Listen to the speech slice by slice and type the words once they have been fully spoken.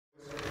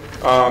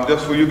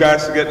just for you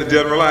guys to get the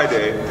general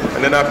idea.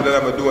 And then after that,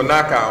 I'm going to do a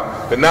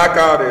knockout. The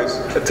knockout is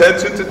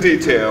attention to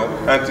detail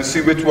and to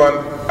see which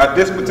one at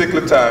this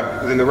particular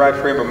time is in the right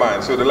frame of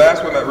mind. So the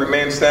last one that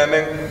remains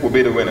standing will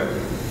be the winner.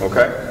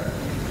 Okay?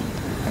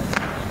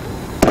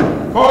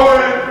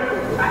 Forward!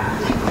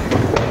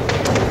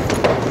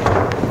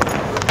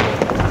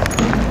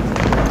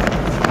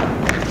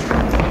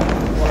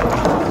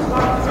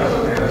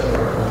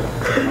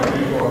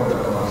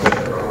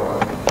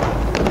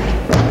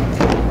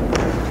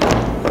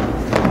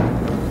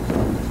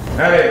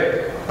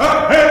 Hey!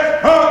 Up,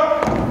 heads,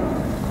 up!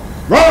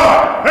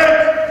 Right,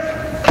 heads!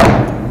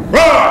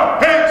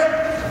 Right, heads!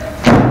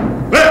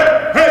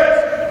 Left, heads!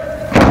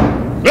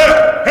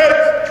 Left,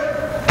 heads!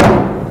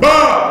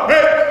 Bob,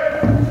 heads!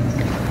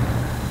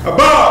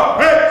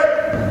 Above, heads!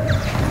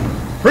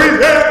 Freeze,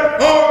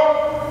 head, on!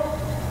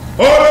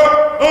 Order,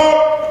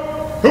 on!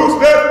 2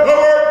 steps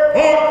forward,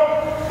 on!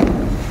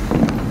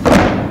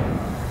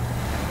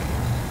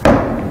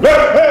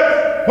 Left,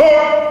 heads,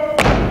 on!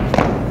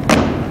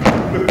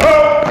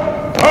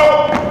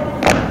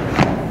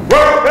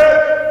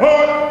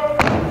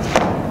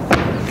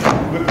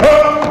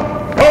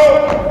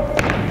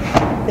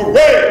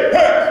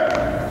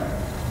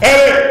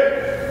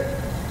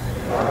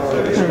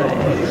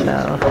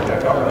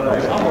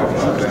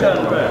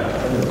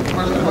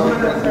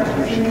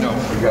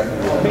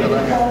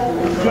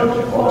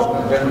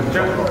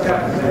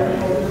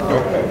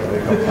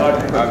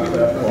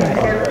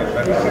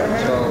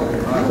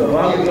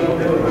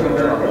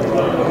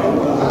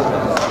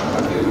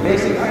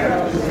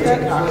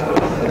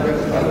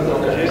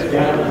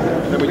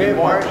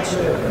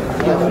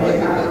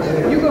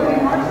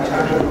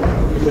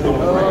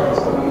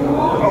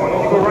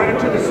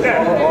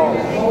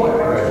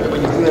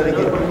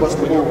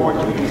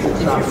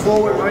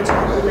 Forward marching,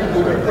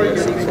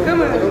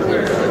 come on.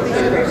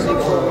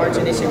 Forward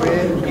marching, they say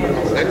red.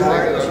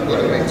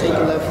 March, take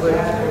your left foot.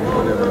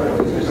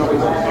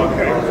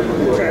 Okay.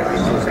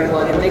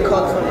 If they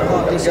call it from the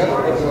hawk, they say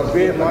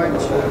red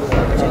march, take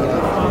your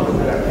left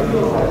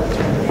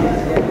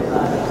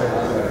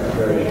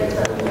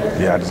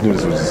foot. Yeah, I just knew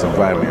this was just so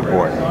vitally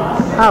important.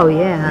 Oh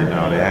yeah. You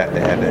know, they had to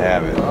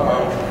have it.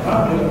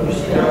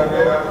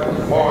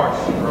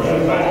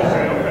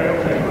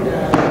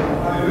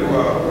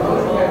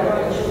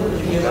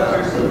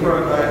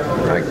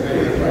 Like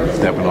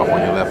stepping off on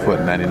your left foot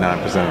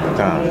 99% of the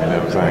time, you know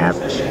what I'm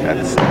saying?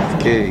 That's the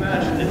key.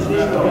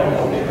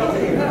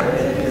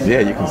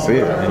 Yeah, you can see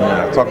it. And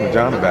I was talking to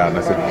John about it,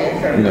 and I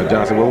said, you know,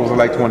 John said, what was it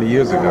like 20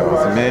 years ago?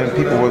 I said, man,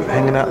 people were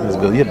hanging out in this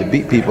building. You had to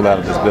beat people out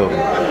of this building.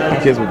 The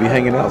kids would be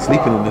hanging out,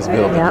 sleeping in this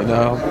building, you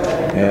know?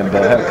 And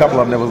I had a couple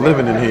of them that was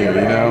living in here,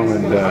 you know?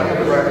 And,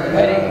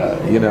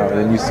 you know,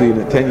 and you see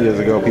that 10 years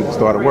ago, people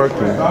started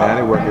working. Now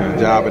they're working a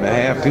job and a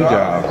half, 2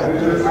 jobs.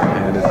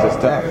 And it's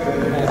just tough.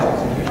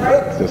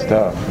 It's just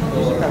tough.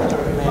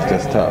 It's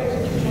just tough.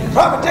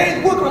 Robert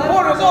James Wood,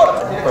 reporter's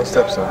order. One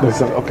step, sir.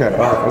 Okay,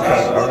 all right,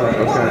 okay, all right,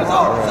 okay,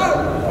 all right.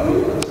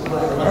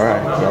 All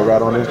right, go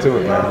right on into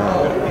it, man.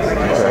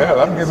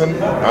 Yeah, I'm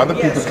giving other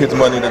people's kids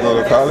money to go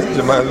to college.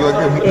 You might as well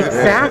give them.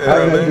 Exactly.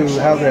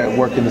 How's that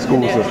work in the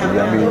school system?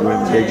 I mean,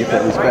 when they get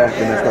that respect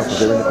and that stuff, because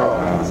they're in the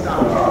program.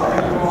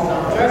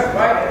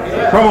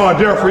 Come on,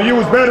 Jeffrey, you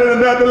was better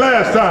than that the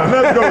last time.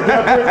 Let's go,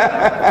 Jeffrey.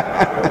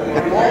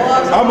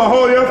 I'm going to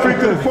hold your feet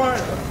to the fire.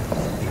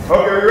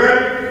 Okay, you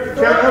ready?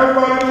 Can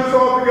everybody do this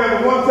all together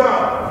one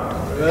time?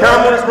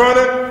 Cameras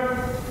running.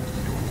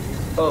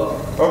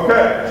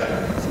 Okay.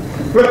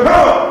 Flip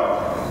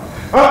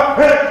up,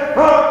 head,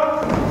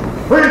 up.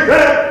 Freeze,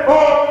 head,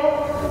 on.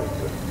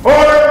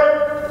 Order.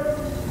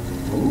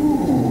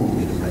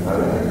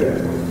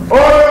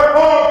 Order,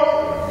 on.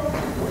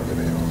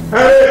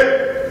 Hey,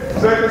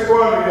 second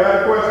squadron, you had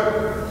a question?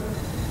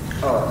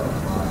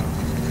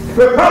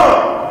 Flip up.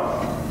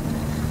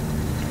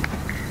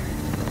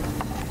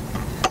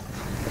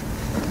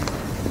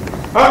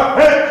 Up,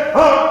 head,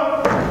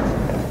 up.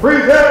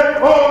 Freeze,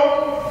 head, on.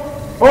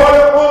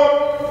 Order, on.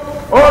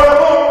 Order,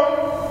 on.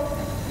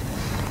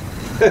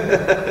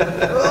 Hey!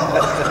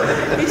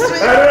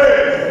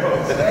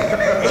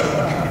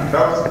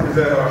 That was his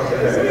head on. I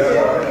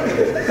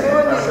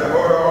said,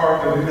 order,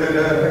 on. He did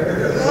that.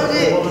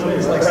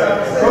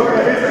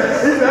 Okay,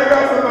 he said, I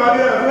got somebody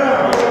else now.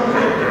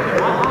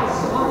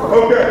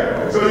 Okay,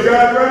 so you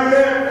guys ready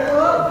there?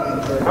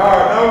 All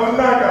right, that was a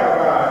knockout,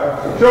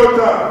 guys.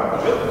 Showtime.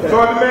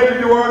 Sergeant Major,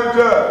 you are the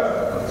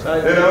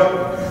judge. You know?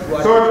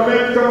 Sergeant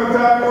Major, come and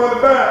tap you on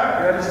the back.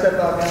 You have to step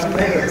out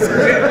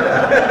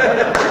now.